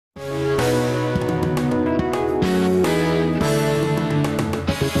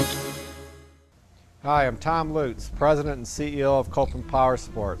Hi, I'm Tom Lutz, President and CEO of Kolpin Power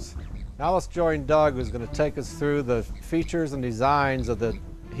Sports. Now let's join Doug, who's going to take us through the features and designs of the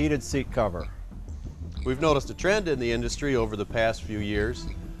heated seat cover. We've noticed a trend in the industry over the past few years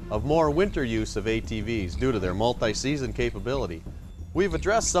of more winter use of ATVs due to their multi-season capability. We've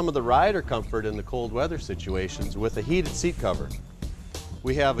addressed some of the rider comfort in the cold weather situations with a heated seat cover.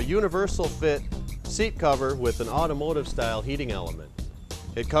 We have a universal fit seat cover with an automotive style heating element.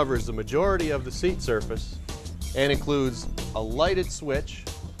 It covers the majority of the seat surface and includes a lighted switch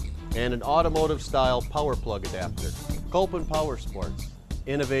and an automotive style power plug adapter. Kolpin Power Sports,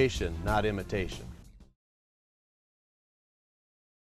 innovation, not imitation.